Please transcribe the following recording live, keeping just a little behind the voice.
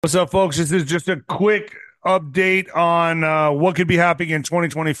What's up, folks? This is just a quick update on what could be happening in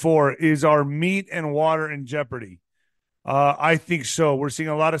 2024. Is our meat and water in jeopardy? I think so. We're seeing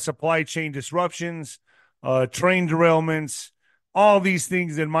a lot of supply chain disruptions, train derailments. All these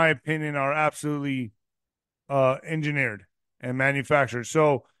things, in my opinion, are absolutely engineered and manufactured.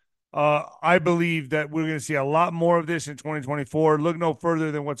 So I believe that we're going to see a lot more of this in 2024. Look no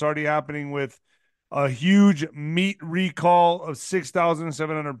further than what's already happening with a huge meat recall of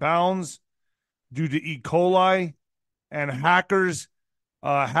 6,700 pounds due to E. coli and hackers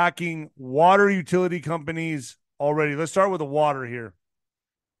hacking water utility companies already. Let's start with the water here.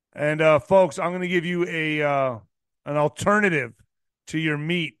 And folks, I'm going to give you a an alternative to your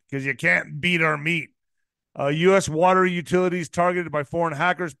meat because you can't beat our meat. U.S. water utilities targeted by foreign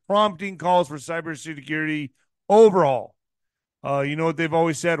hackers, prompting calls for cybersecurity overhaul. You know what they've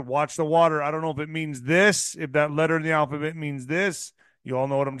always said? Watch the water. I don't know if it means this, if that letter in the alphabet means this. You all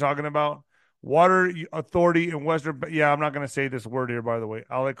know what I'm talking about. Water Authority in Western. Yeah, I'm not going to say this word here, by the way.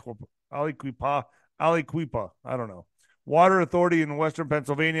 Aliquippa. Aliquippa. I don't know. Water Authority in Western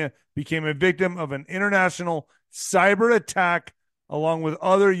Pennsylvania became a victim of an international cyber attack along with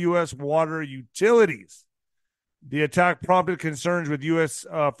other U.S. water utilities. The attack prompted concerns with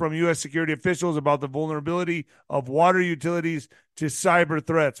from U.S. security officials about the vulnerability of water utilities to cyber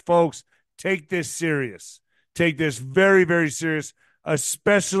threats. Folks, take this serious. Take this very, very serious,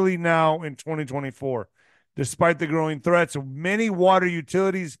 especially now in 2024. Despite the growing threats, many water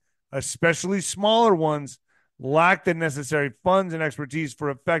utilities, especially smaller ones, lack the necessary funds and expertise for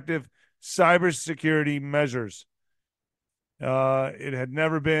effective cybersecurity measures. It had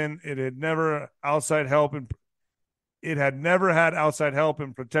never outside help in it had never had outside help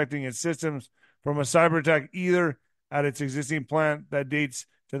in protecting its systems from a cyber attack either at its existing plant that dates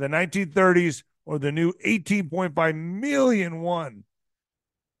to the 1930s or the new 18.5 million one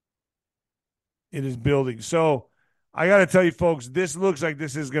it is building. So I got to tell you, folks, this looks like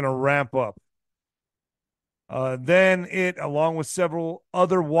this is going to ramp up. Then it, along with several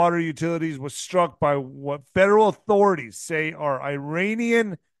other water utilities, was struck by what federal authorities say are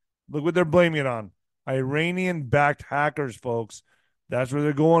Iranian. Look what they're blaming it on. Iranian backed hackers, folks. That's where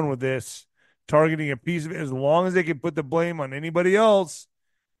they're going with this. Targeting a piece of it. As long as they can put the blame on anybody else,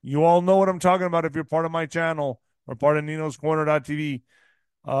 you all know what I'm talking about if you're part of my channel or part of Nino's Corner.tv.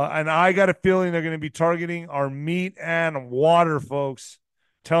 And I got a feeling they're going to be targeting our meat and water, folks.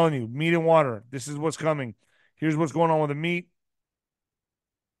 Telling you, meat and water. This is what's coming. Here's what's going on with the meat.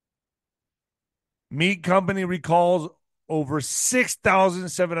 Meat company recalls over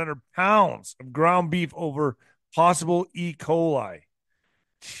 6,700 pounds of ground beef over possible E. coli.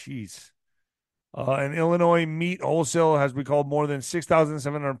 Jeez. And Illinois Meat Wholesale has recalled more than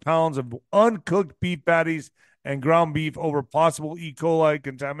 6,700 pounds of uncooked beef patties and ground beef over possible E. coli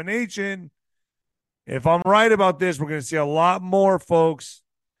contamination. If I'm right about this, we're going to see a lot more, folks.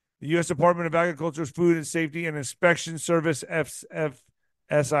 The U.S. Department of Agriculture's Food and Safety and Inspection Service,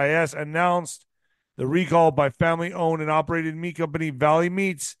 FSIS, announced the recall by family owned and operated meat company Valley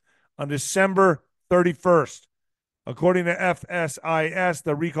Meats on December 31st. According to FSIS,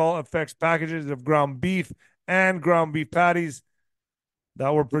 the recall affects packages of ground beef and ground beef patties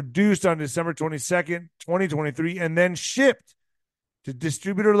that were produced on December 22nd, 2023, and then shipped to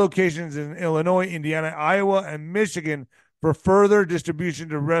distributor locations in Illinois, Indiana, Iowa, and Michigan for further distribution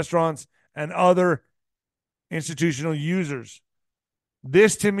to restaurants and other institutional users.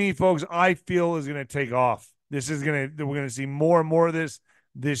 This, to me, folks, I feel is going to take off. We're going to see more and more of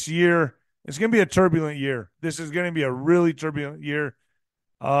this year. It's going to be a turbulent year. This is going to be a really turbulent year.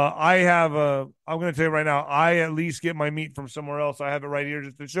 I'm going to tell you right now, I at least get my meat from somewhere else. I have it right here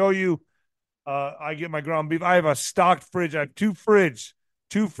just to show you. I get my ground beef. I have a stocked fridge. I have two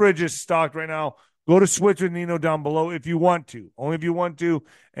fridges stocked right now. Go to Switch with Nino down below if you want to, only if you want to,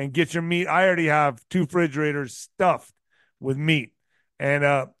 and get your meat. I already have two refrigerators stuffed with meat,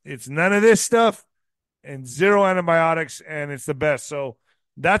 and it's none of this stuff and zero antibiotics, and it's the best. So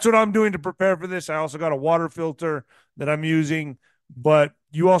that's what I'm doing to prepare for this. I also got a water filter that I'm using, but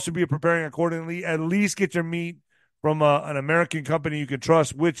you also be preparing accordingly. At least get your meat from an American company you can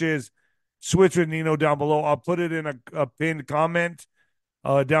trust, which is Switch with Nino down below. I'll put it in a pinned comment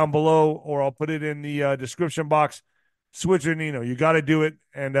down below, or I'll put it in the description box. Switch with Nino. You got to do it,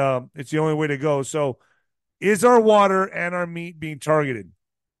 and it's the only way to go. So, is our water and our meat being targeted?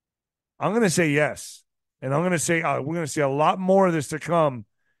 I'm going to say yes. And I'm going to say we're going to see a lot more of this to come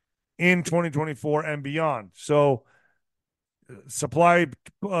in 2024 and beyond. So, supply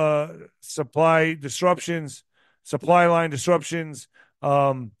disruptions, supply line disruptions,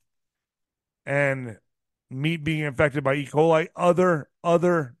 and meat being infected by E. coli,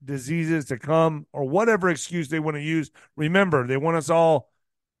 other diseases to come, or whatever excuse they want to use. Remember, they want us all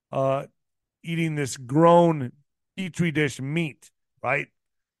uh, eating this grown petri dish meat, right?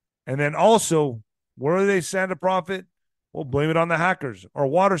 And then also, where do they stand a profit? Well, blame it on the hackers or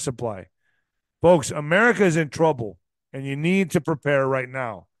water supply. Folks, America is in trouble, and you need to prepare right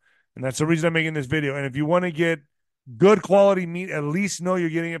now. And that's the reason I'm making this video. And if you want to get good quality meat, at least know you're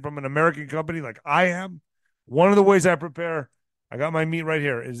getting it from an American company like I am. One of the ways I prepare, I got my meat right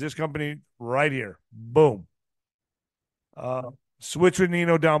here, is this company right here. Boom. Uh, Switch with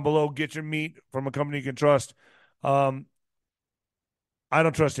Nino down below. Get your meat from a company you can trust. Um, I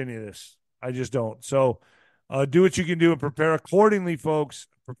don't trust any of this. I just don't. So do what you can do and prepare accordingly, folks.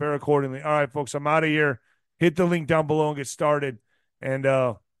 Prepare accordingly. All right, folks, I'm out of here. Hit the link down below and get started. And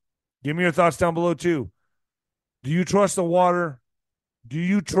give me your thoughts down below, too. Do you trust the water? Do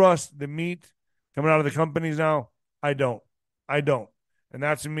you trust the meat coming out of the companies now? I don't. I don't. And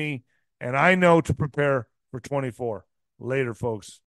that's me. And I know to prepare for 24. Later, folks.